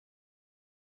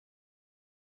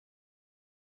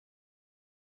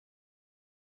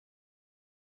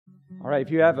All right,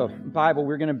 if you have a Bible,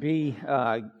 we're going to be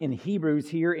in Hebrews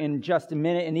here in just a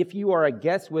minute. And if you are a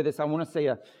guest with us, I want to say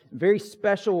a very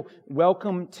special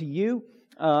welcome to you.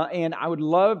 And I would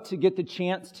love to get the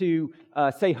chance to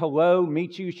say hello,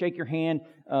 meet you, shake your hand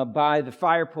by the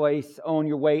fireplace on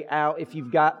your way out if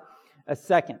you've got a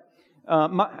second.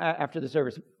 After the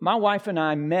service, my wife and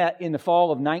I met in the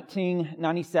fall of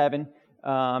 1997,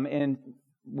 and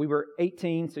we were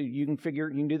 18, so you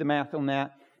can do the math on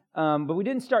that. But we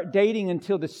didn't start dating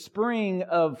until the spring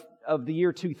of the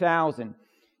year 2000.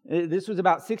 This was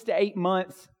about 6 to 8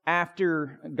 months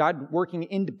after God working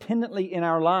independently in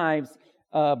our lives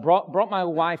brought my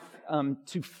wife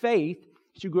to faith.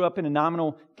 She grew up in a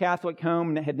nominal Catholic home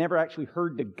and had never actually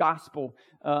heard the gospel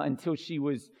until she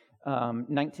was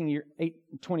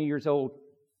 20 years old.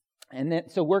 And then,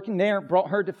 so working there brought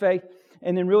her to faith,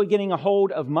 and then really getting a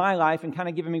hold of my life and kind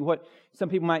of giving me what some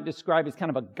people might describe as kind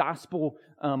of a gospel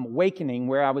awakening,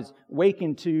 where I was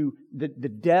awakened to the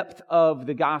depth of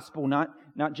the gospel, not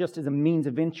just as a means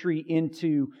of entry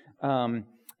into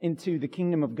the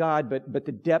kingdom of God, but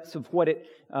the depths of what it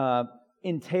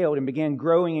entailed, and began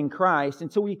growing in Christ.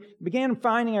 And so we began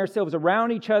finding ourselves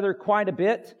around each other quite a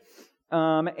bit.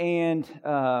 Long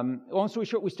story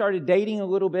short, we started dating a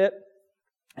little bit.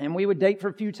 And we would date for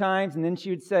a few times, and then she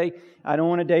would say, I don't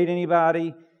want to date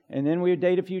anybody. And then we would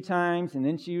date a few times, and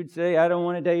then she would say, I don't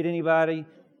want to date anybody.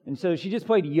 And so she just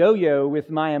played yo-yo with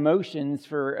my emotions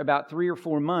for about 3 or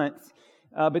 4 months.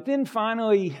 But then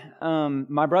finally,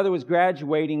 my brother was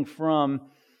graduating from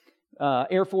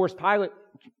Air Force pilot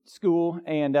school,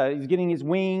 and he was getting his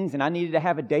wings, and I needed to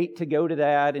have a date to go to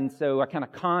that. And so I kind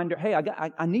of conned her, hey,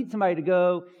 I need somebody to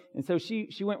go. And so she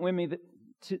went with me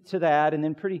to that, and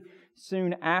then pretty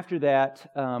soon after that,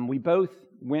 we both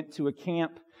went to a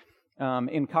camp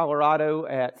in Colorado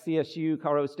at CSU,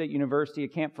 Colorado State University, a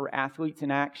camp for athletes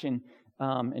in action.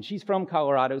 And she's from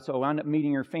Colorado, so I wound up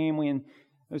meeting her family and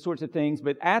those sorts of things.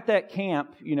 But at that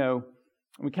camp,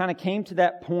 we kind of came to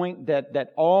that point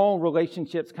that all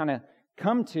relationships kind of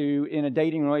come to in a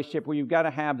dating relationship, where you've got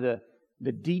to have the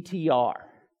DTR.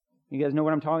 You guys know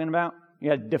what I'm talking about? You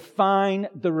got to define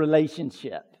the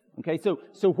relationship. Okay, so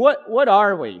what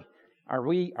are we? Are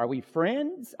we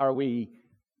friends? Are we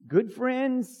good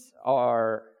friends?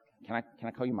 Or can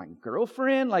I call you my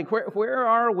girlfriend? Like where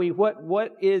are we?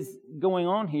 What is going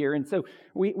on here? And so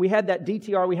we had that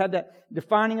DTR, we had that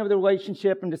defining of the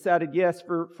relationship, and decided, yes,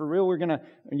 for real, we're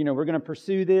gonna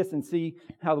pursue this and see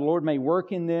how the Lord may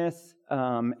work in this.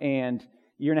 And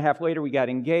a year and a half later, we got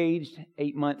engaged.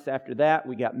 8 months after that,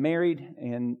 we got married,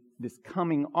 and this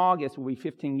coming August will be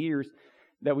 15 years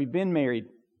that we've been married.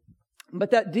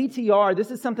 But that DTR,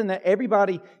 this is something that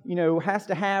everybody, has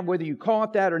to have, whether you call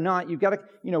it that or not. You've got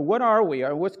to, what are we?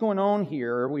 Or what's going on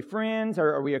here? Are we friends?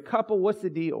 Or are we a couple? What's the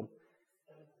deal?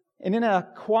 And in a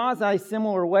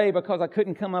quasi-similar way, because I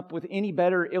couldn't come up with any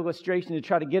better illustration to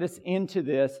try to get us into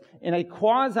this, in a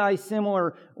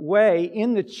quasi-similar way,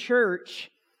 in the church,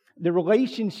 the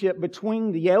relationship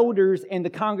between the elders and the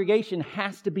congregation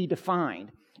has to be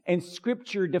defined. And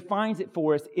Scripture defines it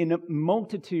for us in a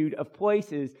multitude of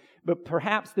places, but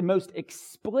perhaps the most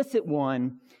explicit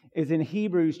one is in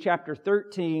Hebrews chapter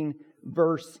 13,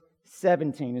 verse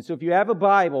 17. And so if you have a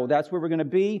Bible, that's where we're going to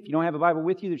be. If you don't have a Bible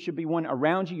with you, there should be one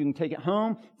around you. You can take it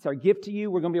home. It's our gift to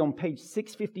you. We're going to be on page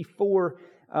 654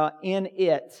 in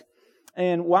it.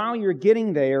 And while you're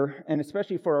getting there, and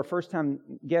especially for our first-time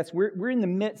guests, we're in the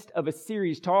midst of a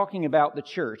series talking about the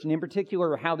church, and in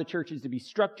particular, how the church is to be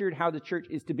structured, how the church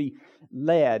is to be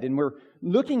led. And we're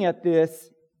looking at this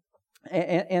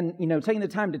and taking the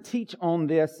time to teach on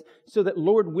this so that,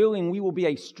 Lord willing, we will be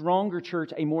a stronger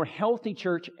church, a more healthy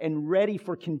church, and ready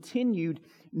for continued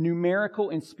numerical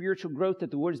and spiritual growth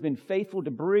that the Lord has been faithful to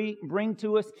bring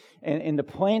to us, and the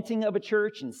planting of a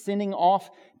church and sending off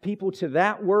people to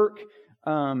that work.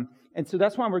 And so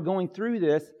that's why we're going through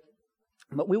this.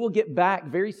 But we will get back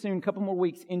very soon, a couple more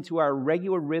weeks, into our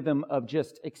regular rhythm of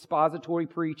just expository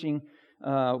preaching.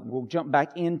 We'll jump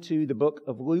back into the book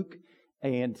of Luke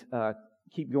and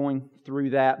keep going through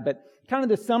that. But kind of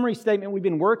the summary statement we've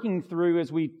been working through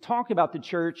as we talk about the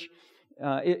church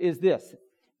is this.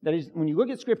 That is, when you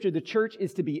look at Scripture, the church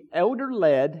is to be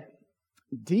elder-led,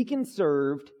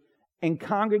 deacon-served, and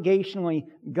congregationally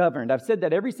governed. I've said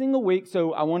that every single week,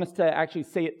 so I want us to actually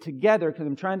say it together, because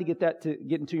I'm trying to get that to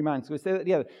get into your mind. So let's say that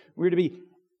together. We're to be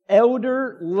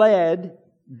elder-led,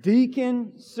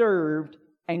 deacon-served,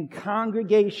 and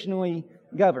congregationally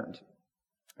governed.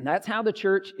 And that's how the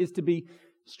church is to be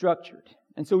structured.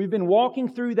 And so we've been walking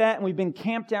through that, and we've been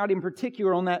camped out in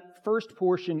particular on that first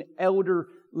portion,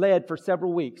 elder-led, for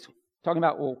several weeks. Talking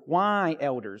about, why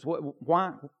elders?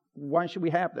 why should we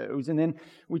have those? And then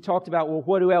we talked about, well,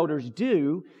 what do elders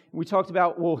do? We talked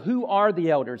about, well, who are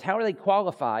the elders? How are they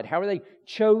qualified? How are they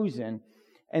chosen?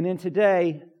 And then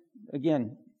today,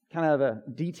 again, kind of a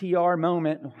DTR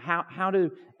moment, how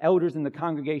do elders in the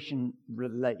congregation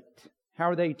relate? How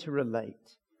are they to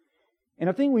relate? And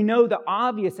I think we know the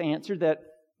obvious answer, that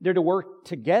they're to work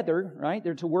together, right?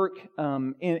 They're to work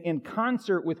in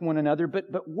concert with one another.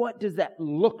 But what does that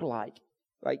look like?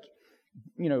 Like,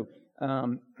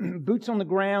 boots on the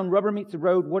ground, rubber meets the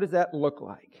road. What does that look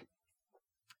like?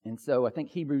 And so I think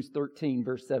Hebrews 13,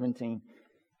 verse 17,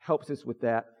 helps us with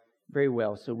that very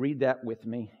well. So read that with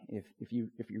me if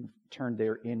you turn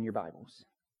there in your Bibles.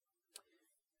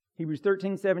 Hebrews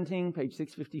 13, 17, page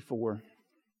 654.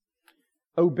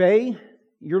 Obey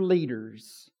your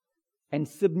leaders and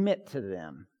submit to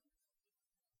them,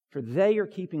 for they are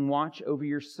keeping watch over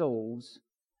your souls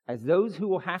as those who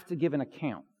will have to give an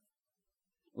account.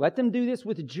 Let them do this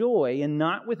with joy and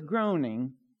not with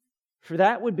groaning, for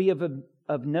that would be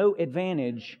of no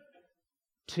advantage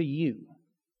to you.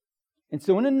 And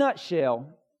so in a nutshell,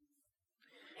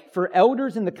 for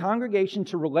elders in the congregation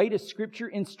to relate as Scripture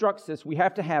instructs us, we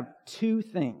have to have two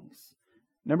things.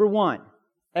 Number one,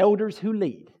 elders who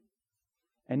lead.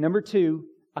 And number two,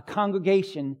 a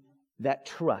congregation that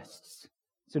trusts.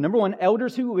 So number one,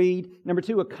 elders who lead. Number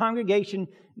two, a congregation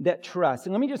that trusts.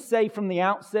 And let me just say from the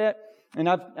outset, and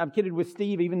I've kidded with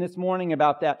Steve even this morning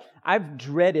about that, I've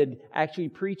dreaded actually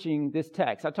preaching this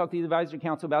text. I talked to the advisory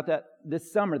council about that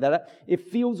this summer, that it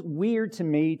feels weird to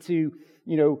me to,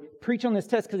 preach on this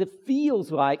text because it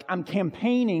feels like I'm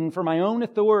campaigning for my own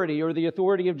authority or the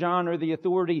authority of John or the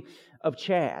authority of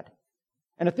Chad.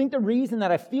 And I think the reason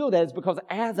that I feel that is because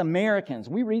as Americans,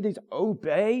 we read these,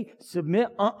 obey, submit,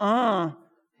 I'm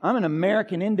an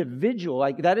American individual.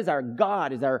 Like that is our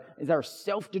God, is our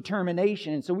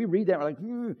self-determination. And so we read that, we're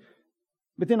like,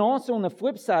 But then also on the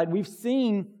flip side, we've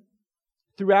seen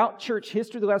throughout church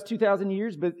history the last 2,000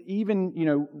 years, but even,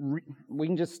 we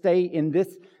can just stay in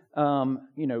this,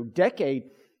 decade,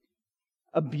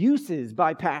 abuses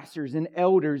by pastors and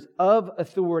elders of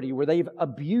authority, where they've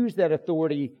abused that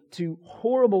authority to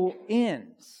horrible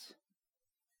ends.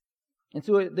 And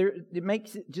so it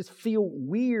makes it just feel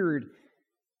weird.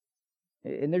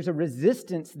 And there's a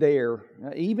resistance there,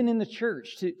 even in the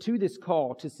church, to this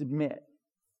call to submit.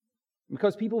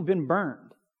 Because people have been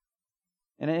burned.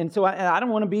 And so I don't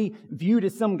want to be viewed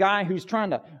as some guy who's trying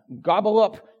to gobble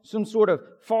up some sort of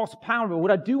false power. But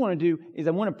what I do want to do is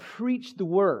I want to preach the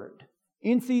Word.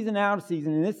 In season, out of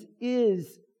season. And this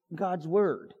is God's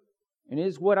Word. And it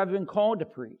is what I've been called to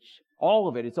preach. All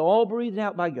of it. It's all breathed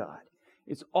out by God.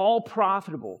 It's all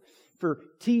profitable for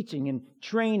teaching and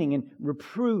training and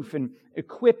reproof and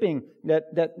equipping,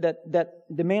 that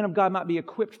the man of God might be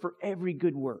equipped for every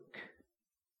good work.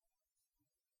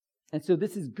 And so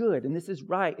this is good, and this is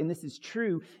right, and this is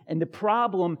true. And the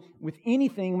problem with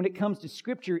anything when it comes to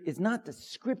Scripture is not the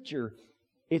Scripture,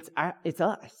 it's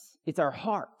us. It's our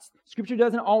hearts. Scripture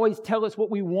doesn't always tell us what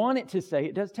we want it to say.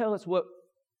 It does tell us what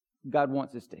God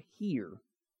wants us to hear.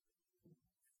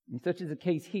 And such is the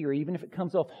case here, even if it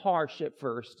comes off harsh at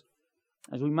first.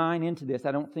 As we mine into this,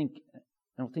 I don't think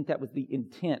that was the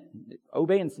intent.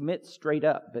 Obey and submit straight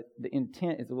up, but the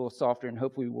intent is a little softer, and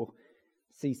hopefully we'll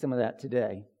see some of that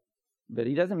today. But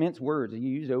he doesn't mince words. He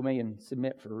used obey and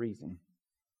submit for a reason.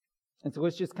 And so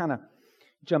let's just kind of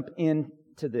jump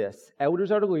into this.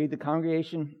 Elders are to lead. The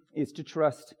congregation is to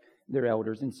trust their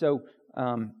elders. And so,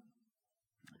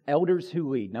 elders who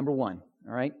lead, number one,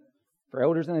 all right? For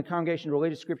elders in the congregation to relate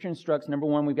to Scripture instructs, number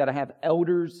one, we've got to have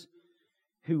elders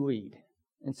who lead.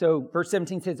 And so, verse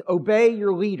 17 says, obey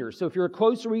your leaders. So if you're a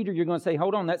close reader, you're going to say,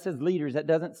 hold on, that says leaders. That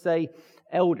doesn't say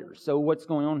elders. So what's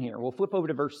going on here? We'll flip over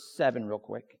to verse 7 real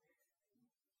quick.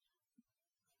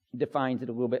 It defines it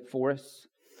a little bit for us.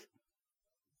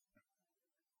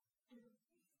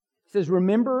 It says,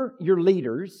 remember your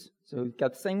leaders. So we've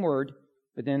got the same word,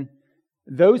 but then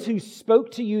those who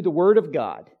spoke to you the word of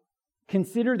God.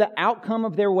 Consider the outcome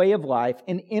of their way of life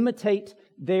and imitate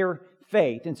their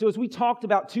faith. And so as we talked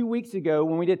about 2 weeks ago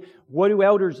when we did what do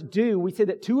elders do, we said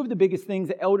that two of the biggest things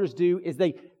that elders do is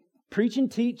they preach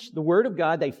and teach the word of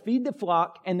God, they feed the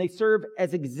flock, and they serve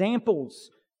as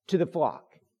examples to the flock.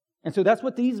 And so that's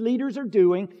what these leaders are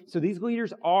doing. So these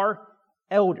leaders are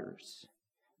elders.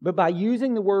 But by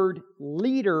using the word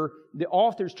leader, the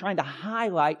author's trying to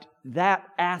highlight that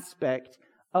aspect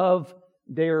of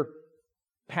their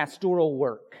pastoral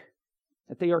work,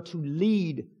 that they are to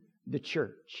lead the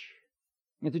church.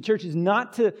 That the church is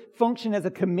not to function as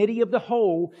a committee of the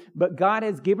whole, but God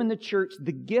has given the church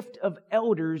the gift of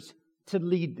elders to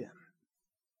lead them.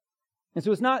 And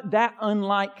so it's not that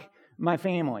unlike my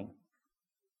family.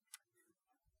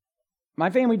 My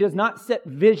family does not set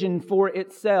vision for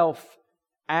itself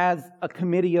as a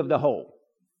committee of the whole,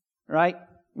 right?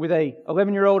 With a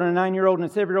 11-year-old and a 9-year-old and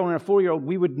a 7-year-old and a 4-year-old,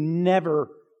 we would never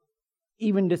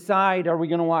even decide, are we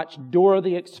going to watch Dora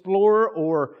the Explorer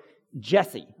or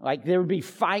Jessie? Like, there would be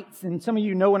fights, and some of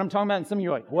you know what I'm talking about, and some of you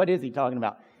are like, what is he talking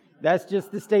about? That's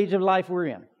just the stage of life we're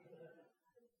in.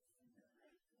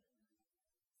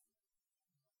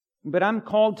 But I'm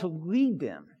called to lead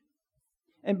them.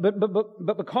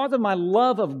 But because of my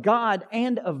love of God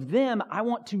and of them, I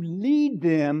want to lead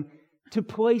them to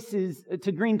places,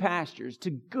 to green pastures,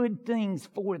 to good things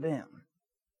for them.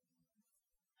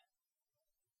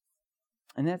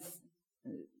 And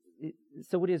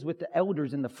so it is with the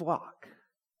elders in the flock,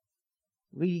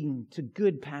 leading to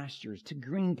good pastures, to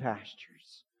green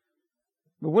pastures.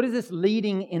 But what does this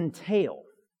leading entail?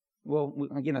 Well,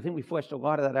 again, I think we fleshed a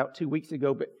lot of that out 2 weeks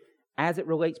ago, but as it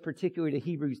relates particularly to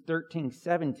Hebrews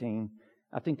 13:17,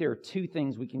 I think there are two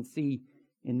things we can see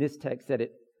in this text that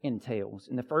it entails.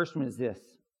 And the first one is this.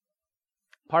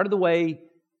 Part of the way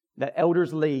that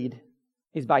elders lead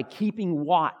is by keeping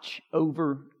watch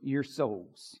over your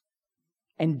souls.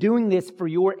 And doing this for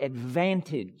your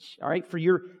advantage, all right, for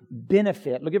your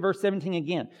benefit. Look at verse 17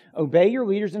 again. Obey your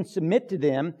leaders and submit to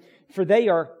them, for they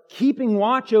are keeping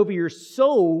watch over your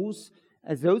souls.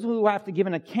 As those who have to give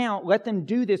an account, let them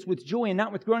do this with joy and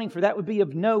not with groaning, for that would be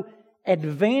of no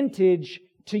advantage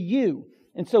to you.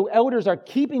 And so elders are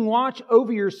keeping watch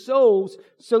over your souls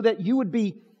so that you would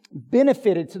be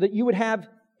benefited, so that you would have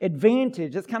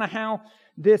advantage. That's kind of how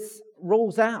this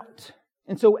rolls out.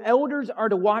 And so elders are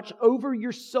to watch over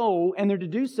your soul, and they're to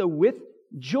do so with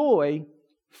joy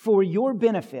for your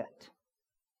benefit.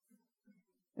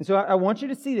 And so I want you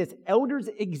to see this. Elders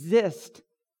exist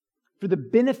for the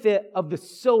benefit of the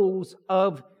souls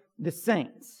of the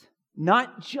saints.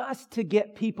 Not just to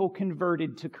get people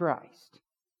converted to Christ,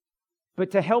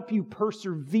 but to help you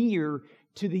persevere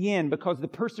to the end, because the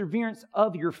perseverance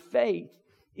of your faith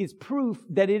is proof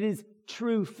that it is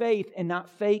true faith and not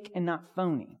fake and not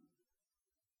phony.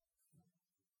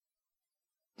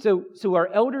 So are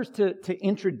elders to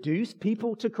introduce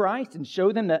people to Christ and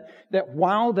show them that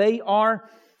while they are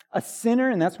a sinner,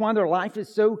 and that's why their life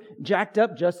is so jacked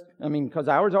up, because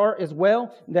ours are as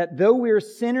well, that though we're a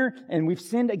sinner and we've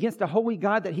sinned against a holy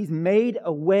God, that He's made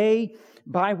a way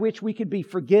by which we could be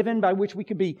forgiven, by which we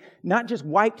could be not just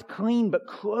wiped clean, but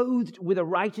clothed with a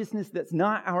righteousness that's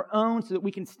not our own, so that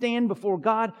we can stand before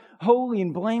God holy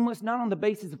and blameless, not on the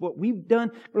basis of what we've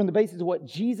done, but on the basis of what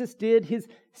Jesus did, His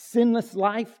sinless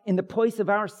life in the place of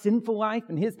our sinful life,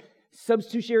 and His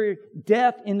substitutionary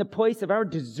death in the place of our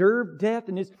deserved death,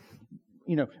 and His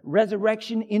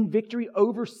resurrection in victory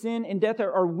over sin and death.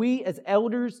 Are we as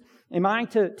elders, am I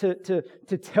to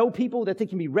tell people that they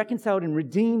can be reconciled and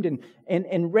redeemed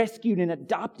and rescued and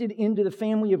adopted into the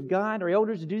family of God? Are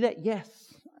elders to do that? Yes,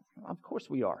 of course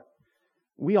we are.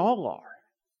 We all are.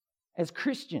 As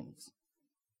Christians,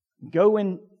 go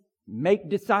and make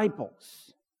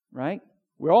disciples, right?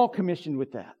 We're all commissioned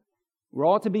with that. We're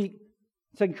all to be,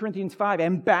 2 Corinthians 5,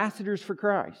 ambassadors for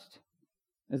Christ,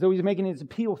 as though He's making His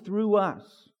appeal through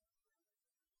us.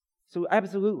 So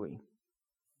absolutely.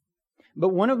 But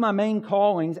one of my main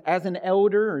callings as an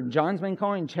elder, or John's main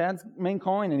calling, Chad's main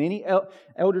calling, and any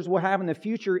elders will have in the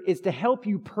future, is to help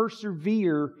you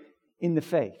persevere in the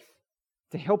faith,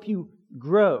 to help you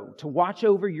grow, to watch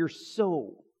over your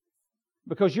soul.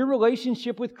 Because your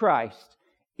relationship with Christ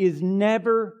is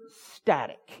never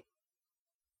static.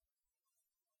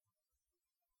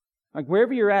 Like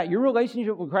wherever you're at, your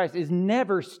relationship with Christ is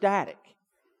never static.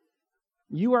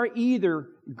 You are either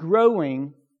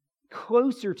growing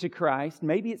closer to Christ,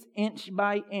 maybe it's inch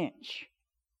by inch,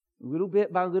 little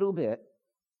bit by little bit,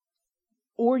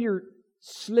 or you're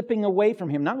slipping away from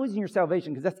Him, not losing your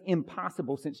salvation, because that's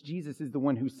impossible since Jesus is the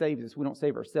one who saves us. We don't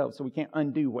save ourselves, so we can't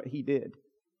undo what He did.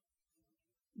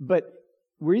 But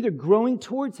we're either growing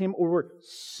towards Him or we're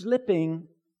slipping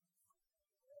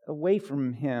away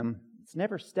from Him. It's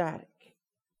never static.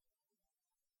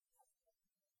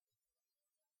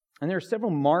 And there are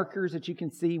several markers that you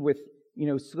can see with,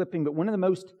 slipping, but one of the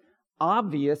most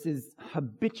obvious is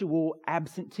habitual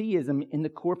absenteeism in the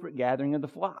corporate gathering of the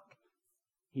flock.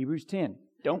 Hebrews 10,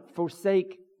 don't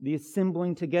forsake the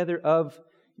assembling together of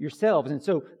yourselves. And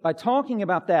so by talking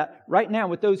about that right now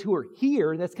with those who are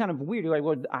here, that's kind of weird. You're like,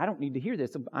 well, I don't need to hear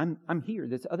this. I'm here.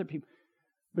 There's other people.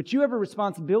 But you have a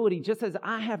responsibility, just as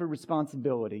I have a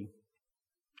responsibility,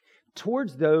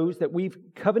 towards those that we've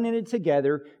covenanted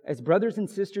together as brothers and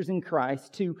sisters in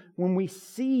Christ, to, when we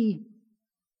see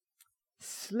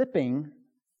slipping,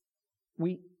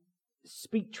 we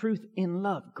speak truth in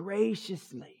love,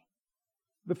 graciously,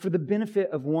 but for the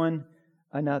benefit of one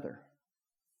another.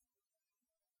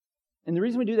 And the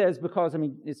reason we do that is because,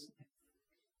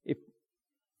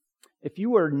 if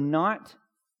you are not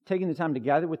taking the time to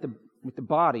gather with the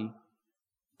body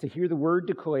to hear the word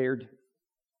declared,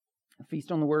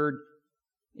 feast on the word,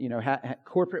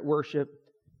 corporate worship,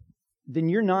 then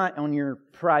you're not on your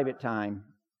private time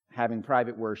having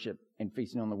private worship and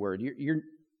feasting on the word.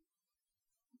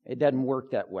 It doesn't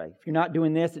work that way. If you're not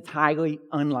doing this, it's highly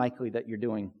unlikely that you're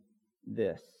doing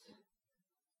this.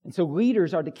 And so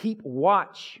leaders are to keep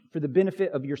watch for the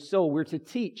benefit of your soul. We're to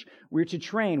teach, we're to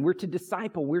train, we're to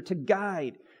disciple, we're to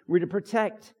guide, we're to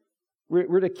protect.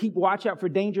 We're to keep watch out for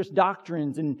dangerous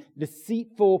doctrines and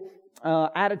deceitful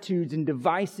attitudes and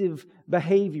divisive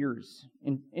behaviors.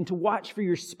 And to watch for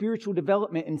your spiritual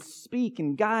development and speak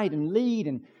and guide and lead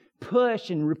and push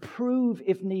and reprove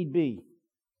if need be.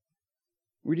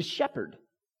 We're to shepherd.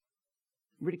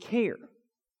 We're to care.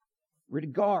 We're to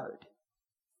guard.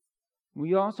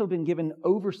 We've also been given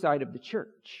oversight of the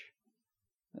church.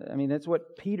 That's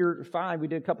what Peter 5, we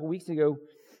did a couple weeks ago,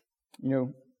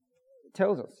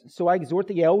 tells us. So I exhort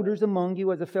the elders among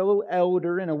you as a fellow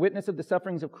elder and a witness of the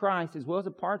sufferings of Christ, as well as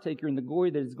a partaker in the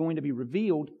glory that is going to be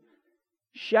revealed.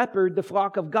 Shepherd the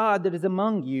flock of God that is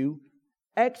among you,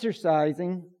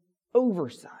 exercising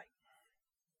oversight.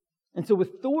 And so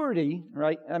authority,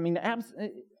 right?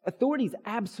 Authority is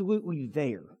absolutely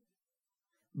there.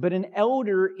 But an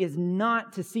elder is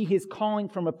not to see his calling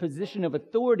from a position of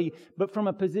authority, but from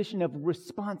a position of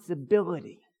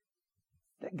responsibility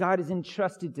that God has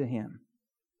entrusted to him.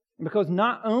 Because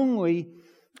not only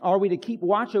are we to keep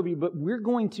watch over you, but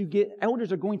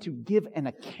elders are going to give an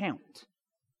account.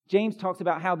 James talks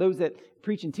about how those that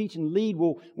preach and teach and lead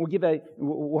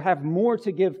will have more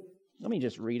to give. Let me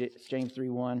just read it. It's James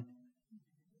 3:1.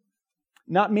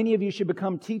 Not many of you should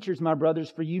become teachers, my brothers,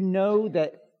 for you know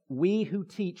that we who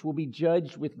teach will be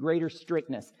judged with greater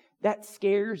strictness. That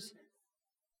scares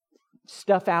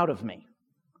stuff out of me.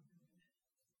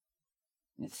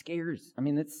 It scares,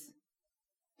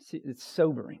 it's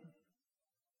sobering.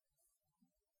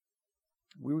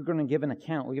 We were going to give an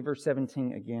account. Look at verse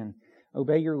 17 again.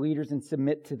 Obey your leaders and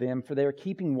submit to them, for they are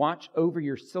keeping watch over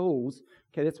your souls.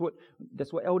 Okay, that's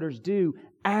what elders do,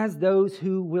 as those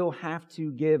who will have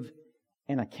to give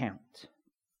an account.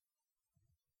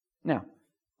 Now,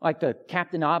 like the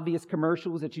Captain Obvious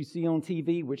commercials that you see on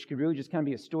TV, which could really just kind of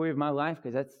be a story of my life,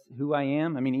 because that's who I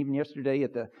am. Even yesterday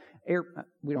at the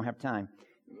we don't have time.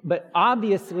 But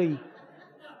obviously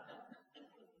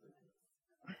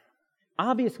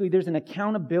there's an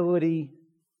accountability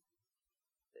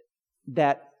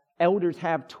that elders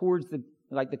have towards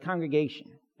the congregation.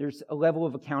 There's a level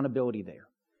of accountability there.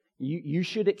 You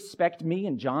should expect me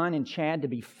and John and Chad to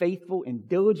be faithful and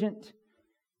diligent.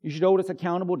 You should hold us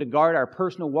accountable to guard our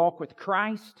personal walk with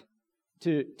Christ,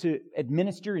 to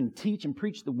administer and teach and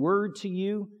preach the Word to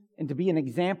you, and to be an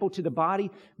example to the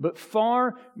body. But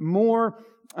far more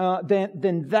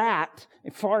than that,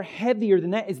 far heavier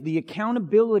than that, is the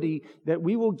accountability that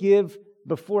we will give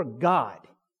before God.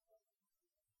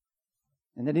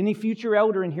 And that any future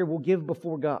elder in here will give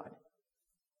before God.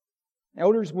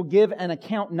 Elders will give an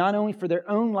account not only for their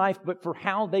own life, but for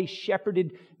how they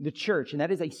shepherded the church. And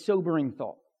that is a sobering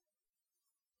thought.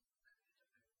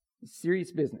 It's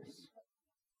serious business.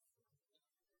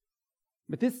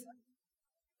 But this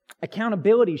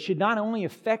accountability should not only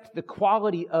affect the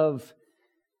quality of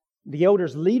the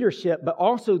elders' leadership, but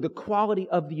also the quality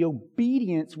of the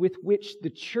obedience with which the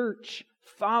church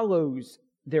follows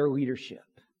their leadership.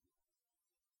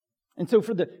 And so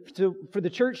for the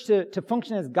church to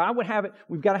function as God would have it,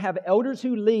 we've got to have elders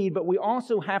who lead, but we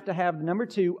also have to have, number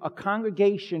 2, a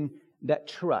congregation that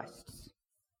trusts.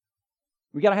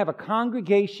 We've got to have a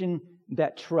congregation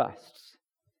that trusts.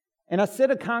 And I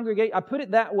said I put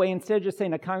it that way instead of just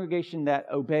saying a congregation that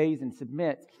obeys and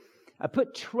submits. I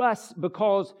put trust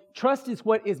because trust is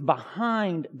what is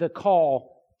behind the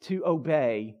call to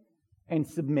obey and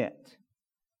submit.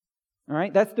 All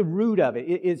right? That's the root of it.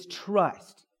 It is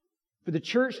trust. For the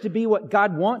church to be what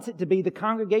God wants it to be, the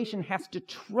congregation has to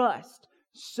trust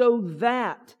so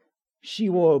that she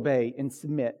will obey and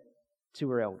submit to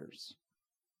her elders.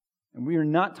 And we are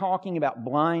not talking about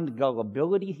blind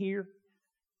gullibility here.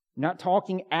 We're not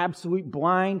talking absolute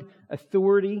blind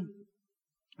authority.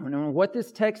 What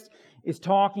this text is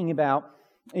talking about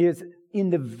is in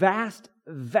the vast,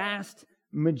 vast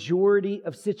majority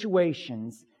of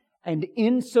situations, and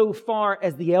insofar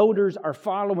as the elders are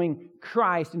following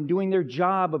Christ and doing their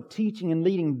job of teaching and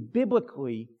leading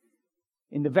biblically,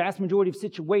 in the vast majority of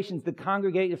situations, the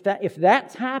congregation, if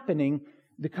that's happening,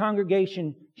 the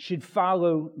congregation should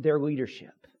follow their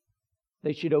leadership.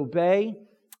 They should obey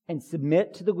and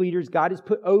submit to the leaders God has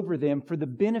put over them for the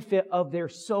benefit of their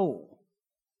soul.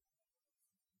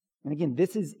 And again,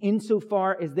 this is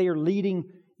insofar as they are leading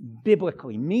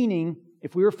biblically, meaning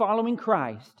if we are following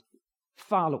Christ,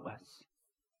 follow us.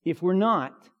 If we're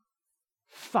not,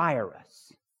 fire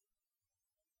us.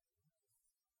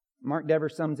 Mark Dever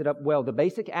sums it up well. The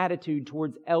basic attitude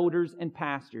towards elders and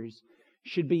pastors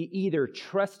should be either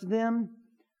trust them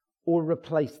or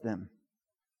replace them.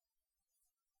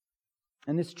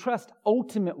 And this trust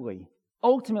ultimately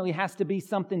has to be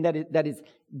something that is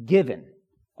given.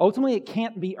 Ultimately, it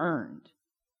can't be earned.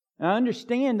 And I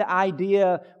understand the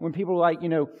idea when people are like,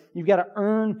 you've got to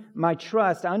earn my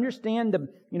trust. I understand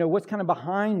what's kind of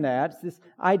behind that. It's this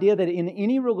idea that in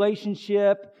any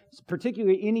relationship,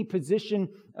 particularly any position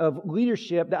of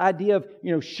leadership, the idea of,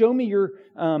 show me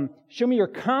your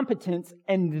competence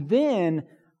and then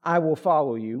I will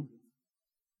follow you.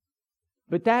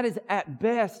 But that is at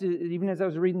best, even as I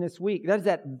was reading this week, that is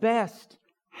at best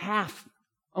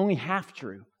only half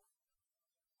true.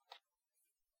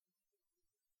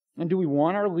 And do we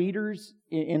want our leaders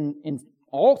in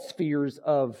all spheres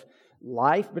of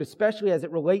life, but especially as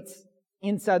it relates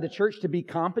inside the church, to be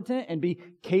competent and be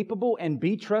capable and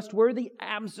be trustworthy?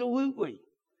 Absolutely.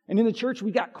 And in the church,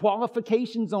 we got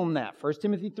qualifications on that. 1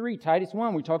 Timothy 3, Titus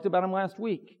 1, we talked about them last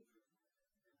week.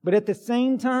 But at the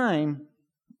same time,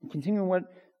 continuing what I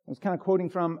was kind of quoting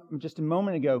from just a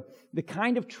moment ago, the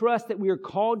kind of trust that we are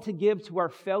called to give to our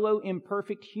fellow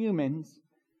imperfect humans,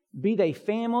 be they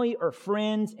family or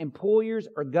friends, employers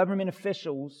or government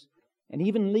officials, and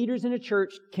even leaders in a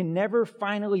church, can never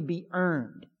finally be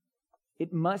earned.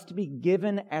 It must be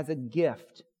given as a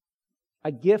gift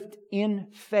in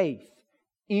faith,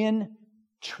 in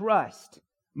trust,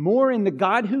 more in the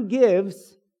God who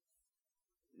gives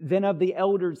than of the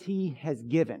elders He has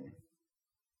given.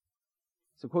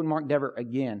 So quoting Mark Dever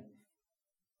again,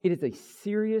 it is a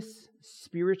serious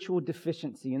spiritual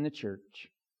deficiency in the church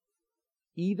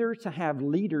either to have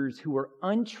leaders who are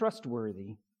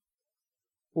untrustworthy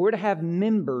or to have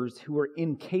members who are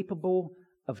incapable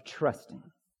of trusting.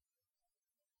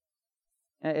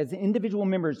 As individual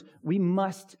members, we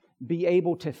must be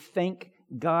able to thank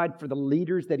God for the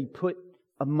leaders that He put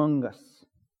among us,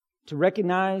 to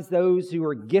recognize those who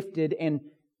are gifted and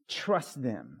trust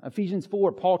them. Ephesians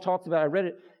 4, Paul talks about, I read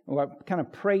it, I kind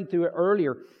of prayed through it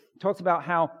earlier, talks about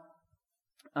how,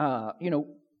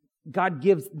 God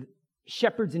gives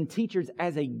shepherds and teachers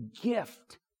as a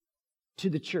gift to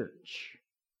the church.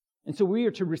 And so we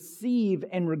are to receive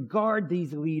and regard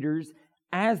these leaders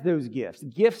as those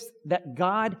gifts that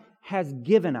God has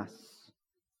given us.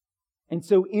 And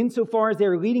so insofar as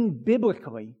they're leading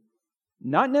biblically,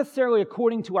 not necessarily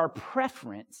according to our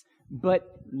preference, but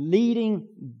leading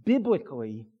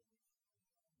biblically,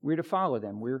 we're to follow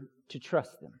them. We're to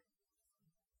trust them.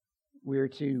 We're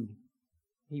to,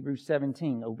 Hebrews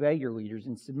 17, obey your leaders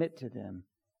and submit to them,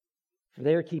 for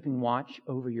they are keeping watch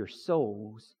over your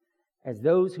souls as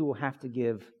those who will have to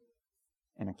give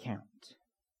an account.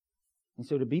 And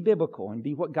so to be biblical and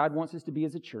be what God wants us to be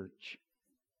as a church,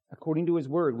 according to His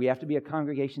Word, we have to be a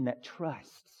congregation that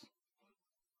trusts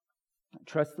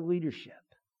the leadership.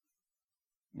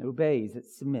 It obeys, it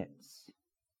submits.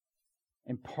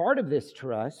 And part of this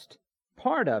trust,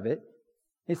 part of it,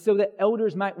 is so that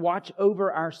elders might watch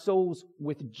over our souls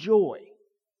with joy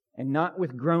and not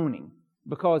with groaning,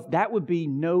 because that would be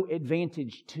no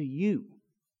advantage to you.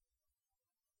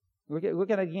 Look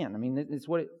at it again. I mean, it's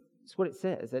what it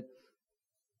says, that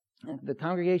the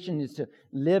congregation is to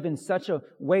live in such a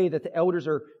way that the elders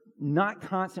are not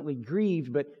constantly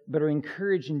grieved, but are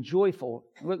encouraged and joyful.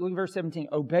 Look at verse 17.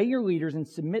 Obey your leaders and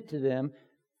submit to them,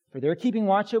 for they're keeping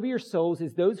watch over your souls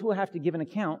as those who will have to give an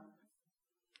account.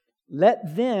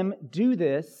 Let them do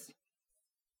this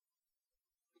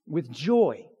with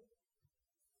joy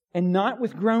and not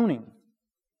with groaning,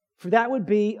 for that would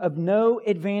be of no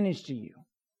advantage to you.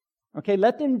 Okay,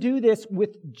 let them do this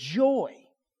with joy.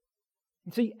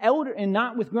 See, and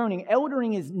not with groaning.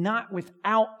 Eldering is not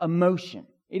without emotion.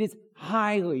 It is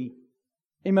highly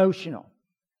emotional.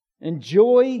 And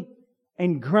joy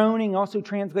and groaning, also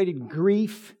translated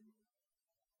grief,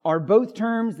 are both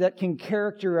terms that can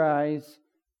characterize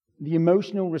the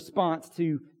emotional response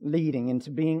to leading and to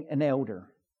being an elder.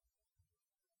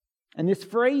 And this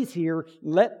phrase here,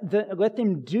 let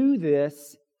them do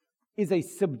this, is a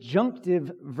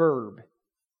subjunctive verb,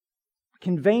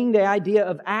 conveying the idea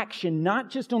of action, not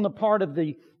just on the part of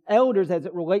the elders as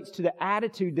it relates to the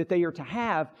attitude that they are to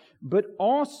have, but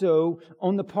also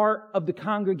on the part of the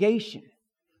congregation.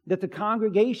 that the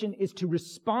congregation is to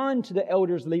respond to the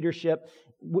elders' leadership,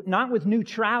 not with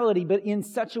neutrality, but in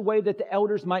such a way that the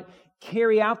elders might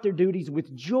carry out their duties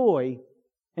with joy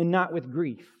and not with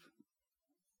grief.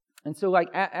 And so, like,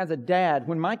 as a dad,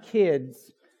 when my kids,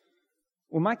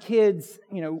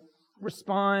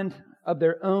 respond of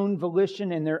their own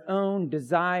volition and their own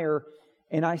desire,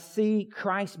 and I see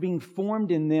Christ being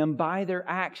formed in them by their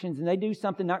actions, and they do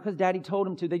something not because Daddy told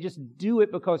them to, they just do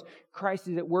it because Christ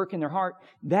is at work in their heart,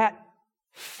 that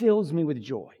fills me with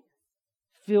joy.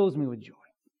 Fills me with joy.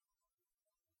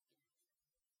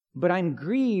 But I'm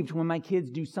grieved when my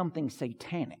kids do something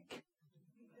satanic.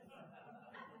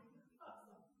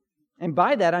 And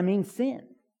by that I mean sin.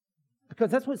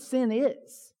 Because that's what sin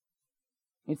is.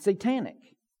 It's satanic.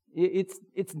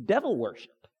 It's devil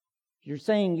worship. You're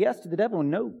saying yes to the devil and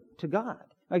no to God.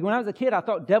 Like when I was a kid, I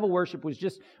thought devil worship was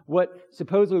just what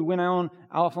supposedly went on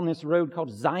off on this road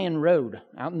called Zion Road,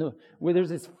 out in where there's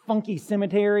this funky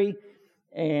cemetery,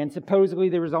 and supposedly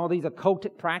there was all these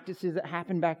occultic practices that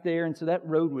happened back there, and so that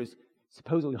road was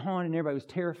supposedly haunted, and everybody was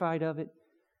terrified of it.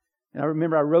 And I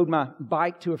remember I rode my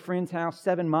bike to a friend's house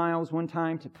 7 miles one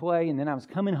time to play, and then I was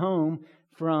coming home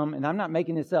from, and I'm not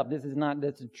making this up, this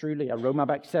is truly, I rode my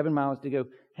bike 7 miles to go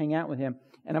hang out with him,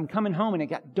 and I'm coming home and it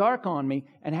got dark on me,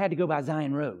 and I had to go by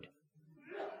Zion Road.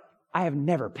 I have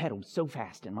never pedaled so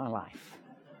fast in my life.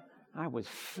 I was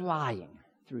flying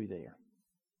through there.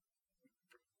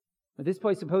 But this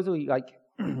place supposedly, like,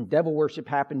 devil worship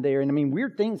happened there, and I mean,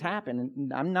 weird things happen,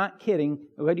 and I'm not kidding.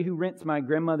 The lady who rents my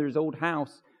grandmother's old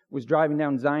house was driving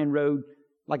down Zion Road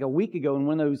like a week ago, and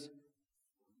one of those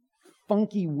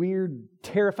funky, weird,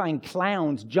 terrifying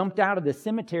clowns jumped out of the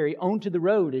cemetery onto the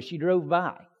road as she drove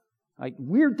by. Like,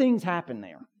 weird things happen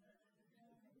there.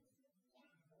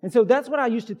 And so that's what I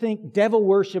used to think devil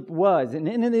worship was. And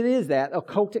it is that,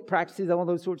 occultic practices, all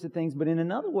those sorts of things. But in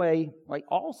another way, like,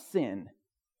 all sin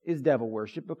is devil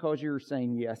worship because you're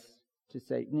saying yes to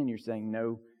Satan and you're saying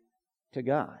no to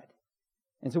God.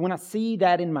 And so when I see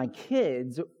that in my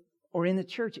kids or in the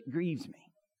church, it grieves me.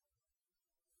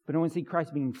 But when I see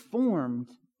Christ being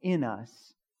formed in us,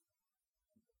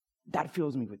 that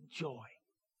fills me with joy.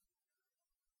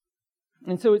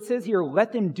 And so it says here,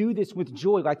 let them do this with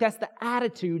joy. Like, that's the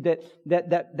attitude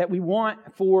that we want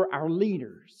for our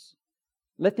leaders.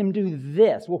 Let them do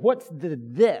this. Well, what's the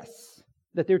this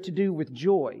that they're to do with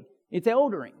joy? It's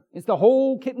eldering. It's the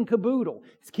whole kit and caboodle.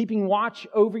 It's keeping watch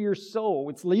over your soul.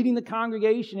 It's leading the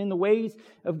congregation in the ways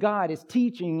of God. It's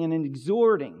teaching and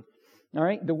exhorting. All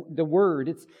right, the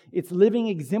word. It's living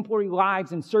exemplary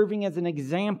lives and serving as an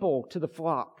example to the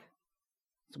flock.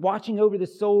 It's watching over the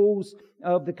souls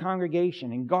of the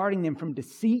congregation and guarding them from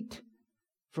deceit,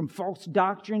 from false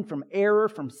doctrine, from error,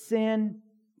 from sin,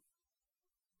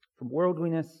 from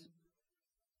worldliness.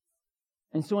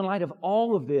 And so in light of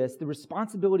all of this, the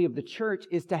responsibility of the church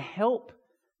is to help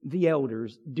the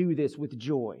elders do this with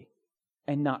joy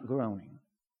and not groaning.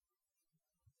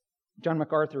 John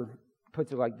MacArthur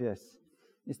puts it like this.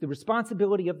 It's the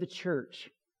responsibility of the church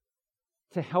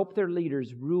to help their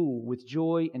leaders rule with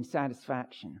joy and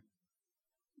satisfaction.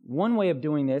 One way of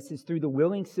doing this is through the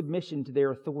willing submission to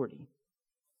their authority.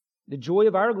 The joy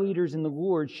of our leaders in the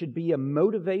Lord should be a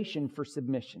motivation for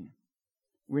submission.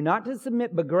 We're not to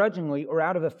submit begrudgingly or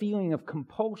out of a feeling of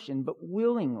compulsion, but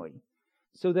willingly,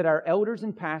 so that our elders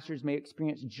and pastors may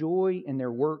experience joy in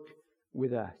their work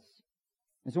with us.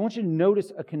 And so I want you to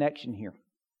notice a connection here.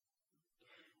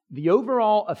 The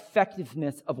overall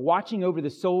effectiveness of watching over the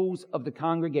souls of the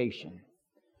congregation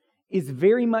is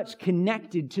very much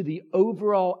connected to the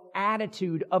overall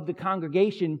attitude of the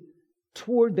congregation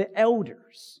toward the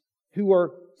elders who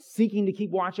are seeking to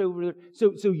keep watch over.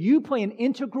 So you play an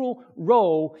integral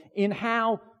role in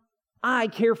how I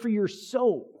care for your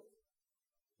soul,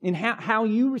 in how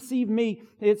you receive me.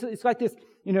 It's like this.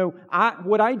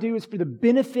 What I do is for the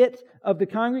benefit of the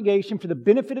congregation, for the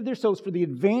benefit of their souls, for the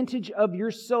advantage of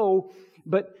your soul.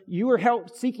 But you are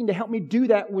seeking to help me do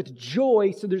that with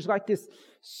joy. So there's like this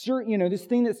certain, this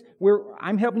thing that's where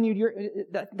I'm helping you.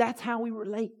 That's how we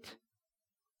relate.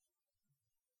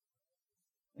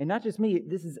 And not just me,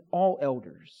 this is all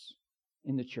elders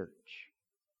in the church.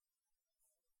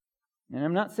 And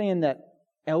I'm not saying that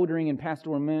eldering and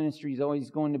pastoral ministry is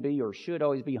always going to be or should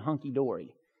always be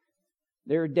hunky-dory.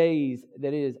 There are days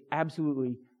that it is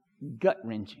absolutely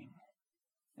gut-wrenching.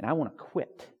 And I want to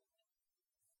quit.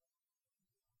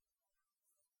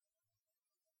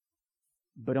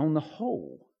 But on the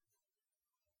whole,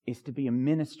 it's to be a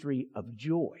ministry of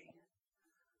joy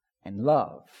and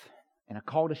love and a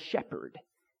call to shepherd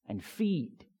and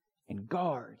feed and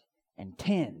guard and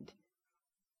tend.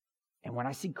 And when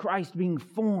I see Christ being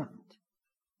formed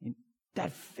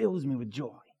That fills me with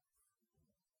joy.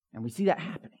 And we see that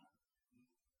happening.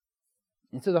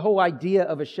 And so the whole idea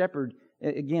of a shepherd,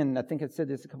 again, I think I said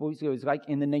this a couple weeks ago, is like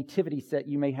in the nativity set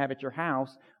you may have at your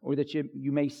house or that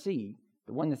you may see.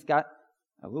 The one that's got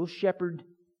a little shepherd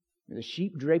with a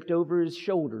sheep draped over his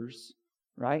shoulders,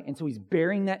 right? And so he's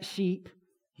bearing that sheep.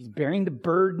 He's bearing the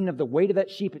burden of the weight of that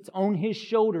sheep. It's on his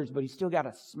shoulders, but he's still got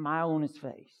a smile on his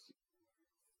face.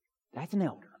 That's an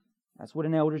elder. That's what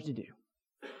an elder is to do.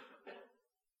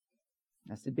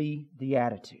 That's to be the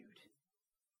attitude.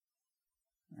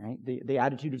 Right? The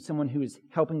attitude of someone who is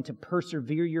helping to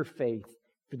persevere your faith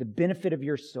for the benefit of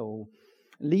your soul,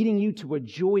 leading you to a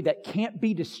joy that can't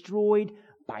be destroyed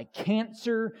by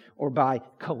cancer or by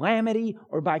calamity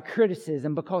or by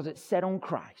criticism because it's set on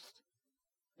Christ.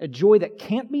 A joy that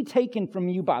can't be taken from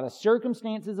you by the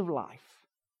circumstances of life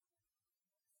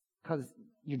because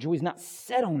your joy is not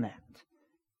set on that.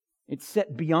 It's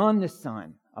set beyond the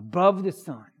sun, above the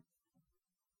sun,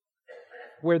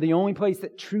 where the only place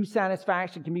that true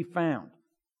satisfaction can be found.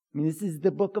 I mean, this is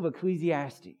the book of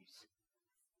Ecclesiastes.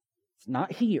 It's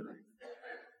not here.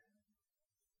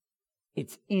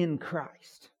 It's in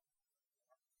Christ.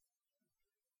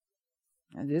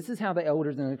 And this is how the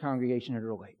elders in the congregation are to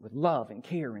relate, with love and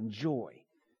care and joy,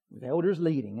 with elders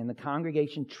leading and the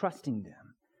congregation trusting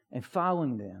them and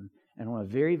following them, and on a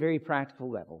very, very practical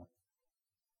level,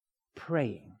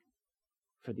 praying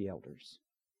for the elders.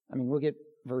 I mean, look at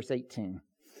verse 18.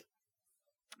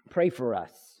 Pray for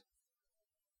us.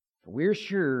 For we're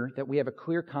sure that we have a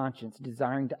clear conscience,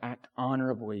 desiring to act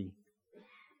honorably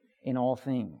in all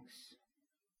things.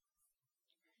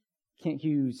 Kent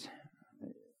Hughes,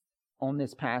 on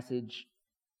this passage,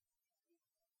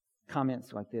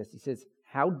 comments like this. He says,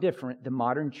 how different the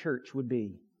modern church would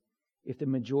be if the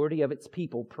majority of its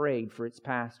people prayed for its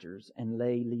pastors and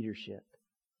lay leadership.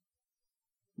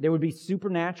 There would be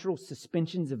supernatural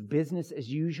suspensions of business as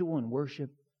usual in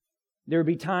worship. There would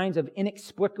be times of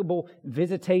inexplicable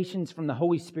visitations from the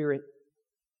Holy Spirit.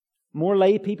 More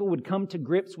lay people would come to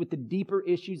grips with the deeper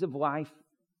issues of life.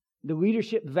 The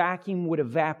leadership vacuum would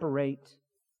evaporate.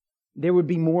 There would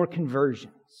be more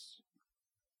conversions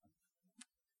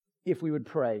if we would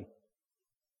pray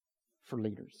for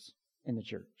leaders in the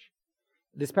church.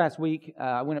 This past week,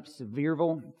 I went up to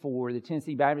Sevierville for the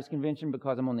Tennessee Baptist Convention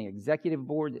because I'm on the executive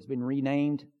board that's been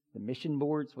renamed the Mission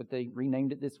Board. It's what they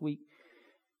renamed it this week.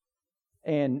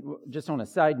 And just on a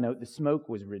side note, the smoke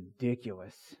was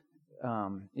ridiculous.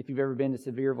 If you've ever been to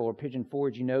Sevierville or Pigeon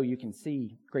Forge, you know you can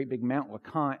see great big Mount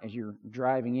LeConte as you're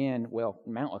driving in. Well,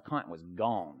 Mount LeConte was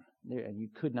gone. You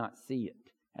could not see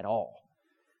it at all.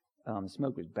 The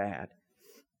smoke was bad.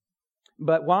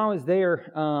 But while I was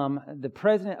there, the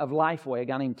president of Lifeway, a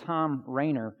guy named Tom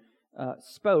Rayner,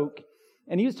 spoke,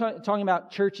 and he was talking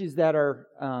about churches that are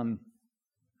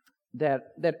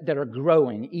that are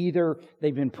growing. Either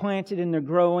they've been planted and they're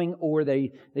growing, or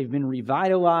they've been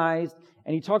revitalized.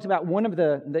 And he talked about one of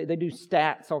they do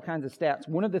stats, all kinds of stats.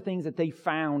 One of the things that they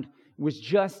found was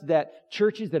just that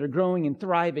churches that are growing and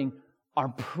thriving are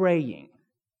praying.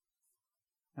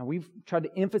 Now, we've tried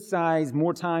to emphasize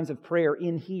more times of prayer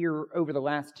in here over the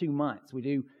last 2 months. We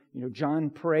do, John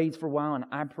prays for a while and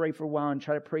I pray for a while and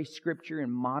try to pray Scripture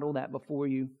and model that before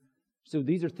you. So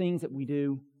these are things that we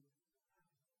do.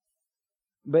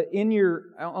 But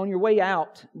on your way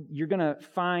out, you're going to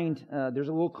find there's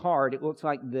a little card. It looks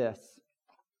like this.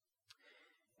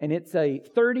 And it's a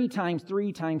 30 times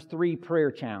 3 times 3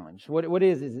 prayer challenge. What it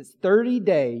is it's 30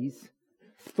 days,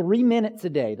 3 minutes a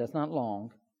day. That's not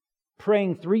long.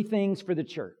 Praying 3 things for the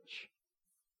church.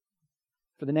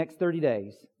 For the next 30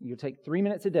 days, you'll take 3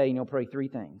 minutes a day and you'll pray 3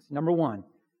 things. Number 1,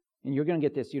 and you're going to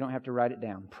get this, you don't have to write it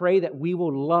down. Pray that we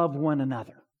will love one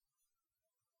another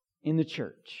in the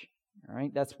church. All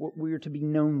right, that's what we're to be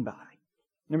known by.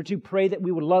 Number 2, pray that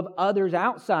we will love others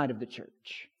outside of the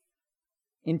church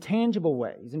in tangible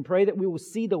ways, and pray that we will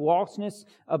see the lostness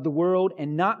of the world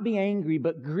and not be angry,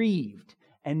 but grieved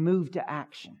and moved to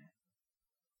action.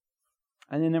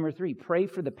 And then number 3, pray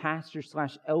for the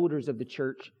pastors/elders of the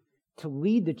church to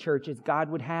lead the church as God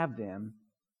would have them,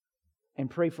 and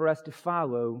pray for us to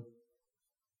follow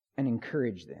and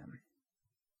encourage them.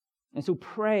 And so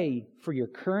pray for your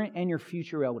current and your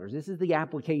future elders. This is the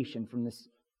application from this.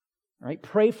 All right?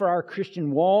 Pray for our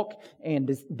Christian walk and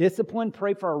discipline.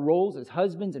 Pray for our roles as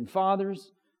husbands and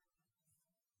fathers.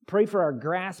 Pray for our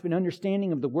grasp and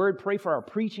understanding of the Word. Pray for our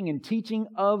preaching and teaching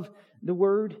of the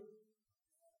Word.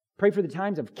 Pray for the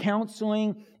times of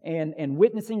counseling and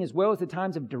witnessing, as well as the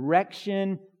times of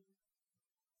direction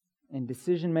and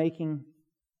decision-making.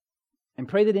 And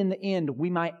pray that in the end, we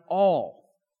might all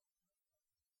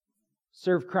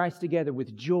serve Christ together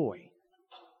with joy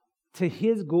to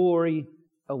His glory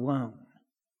alone.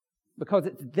 Because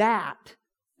it's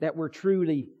that we're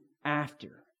truly after.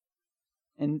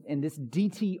 And this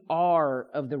DTR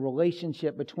of the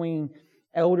relationship between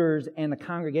elders and the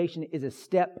congregation is a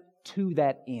step to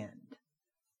that end.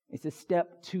 It's a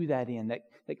step to that end,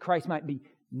 that Christ might be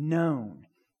known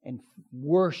and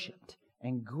worshipped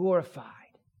and glorified,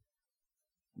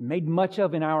 made much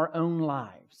of in our own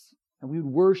lives. And we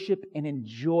would worship and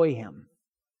enjoy Him.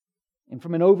 And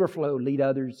from an overflow, lead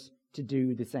others to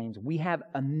do the same. We have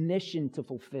a mission to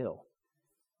fulfill.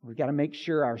 We've got to make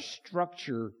sure our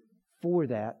structure for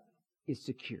that is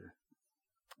secure.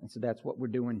 And so that's what we're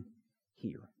doing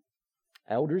here.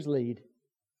 Elders lead,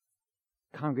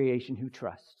 congregation who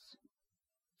trusts.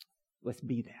 Let's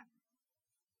be that.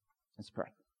 Let's pray.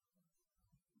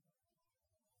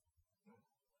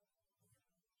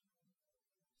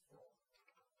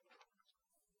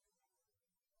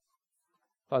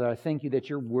 Father, I thank You that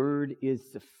Your Word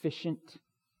is sufficient.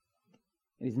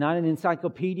 It is not an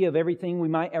encyclopedia of everything we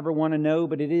might ever want to know,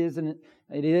 but it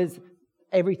is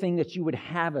everything that You would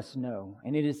have us know.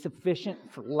 And it is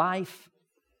sufficient for life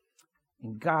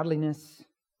and godliness,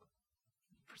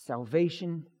 for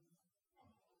salvation,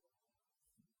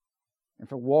 and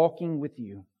for walking with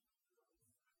You.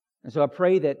 And so I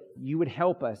pray that You would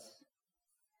help us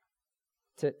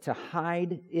to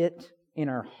hide it in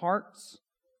our hearts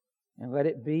and let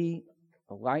it be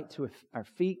a light to our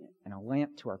feet and a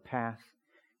lamp to our path,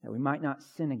 that we might not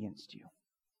sin against You.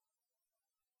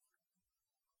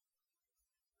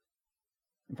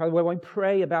 And Father, when we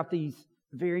pray about these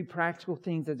very practical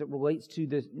things as it relates to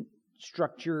the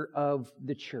structure of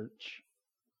the church,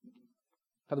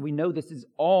 Father, we know this is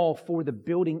all for the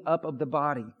building up of the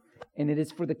body, and it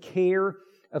is for the care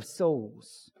of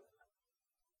souls.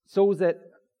 Souls that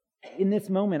in this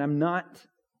moment I'm not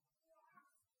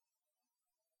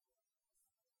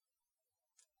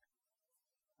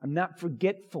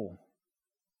forgetful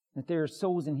that there are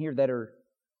souls in here that are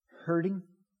hurting,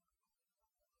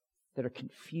 that are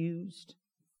confused,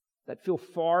 that feel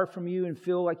far from You and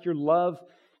feel like Your love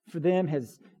for them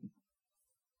has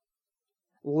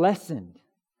lessened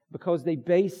because they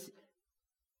base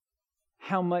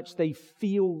how much they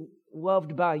feel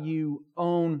loved by You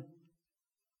on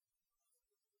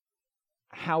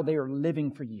how they are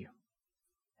living for You.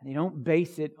 And they don't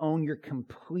base it on Your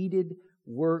completed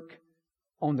work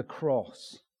on the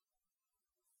cross.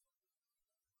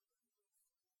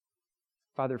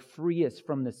 Father, free us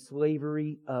from the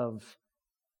slavery of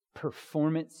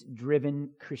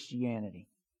performance-driven Christianity.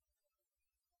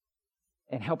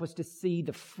 And help us to see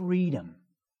the freedom.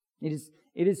 It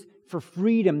is for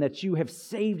freedom that You have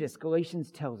saved us.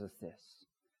 Galatians tells us this.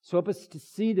 So help us to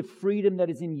see the freedom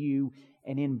that is in You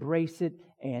and embrace it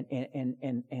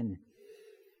and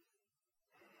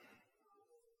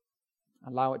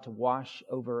allow it to wash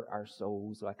over our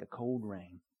souls like a cold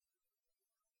rain.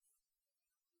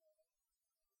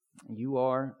 You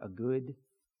are a good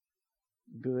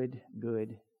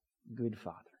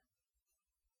Father.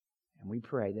 And we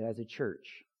pray that as a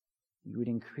church, You would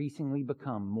increasingly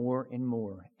become more and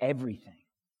more everything.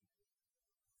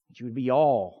 That You would be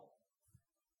all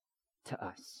to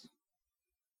us.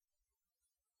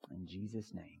 In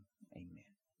Jesus' name, amen.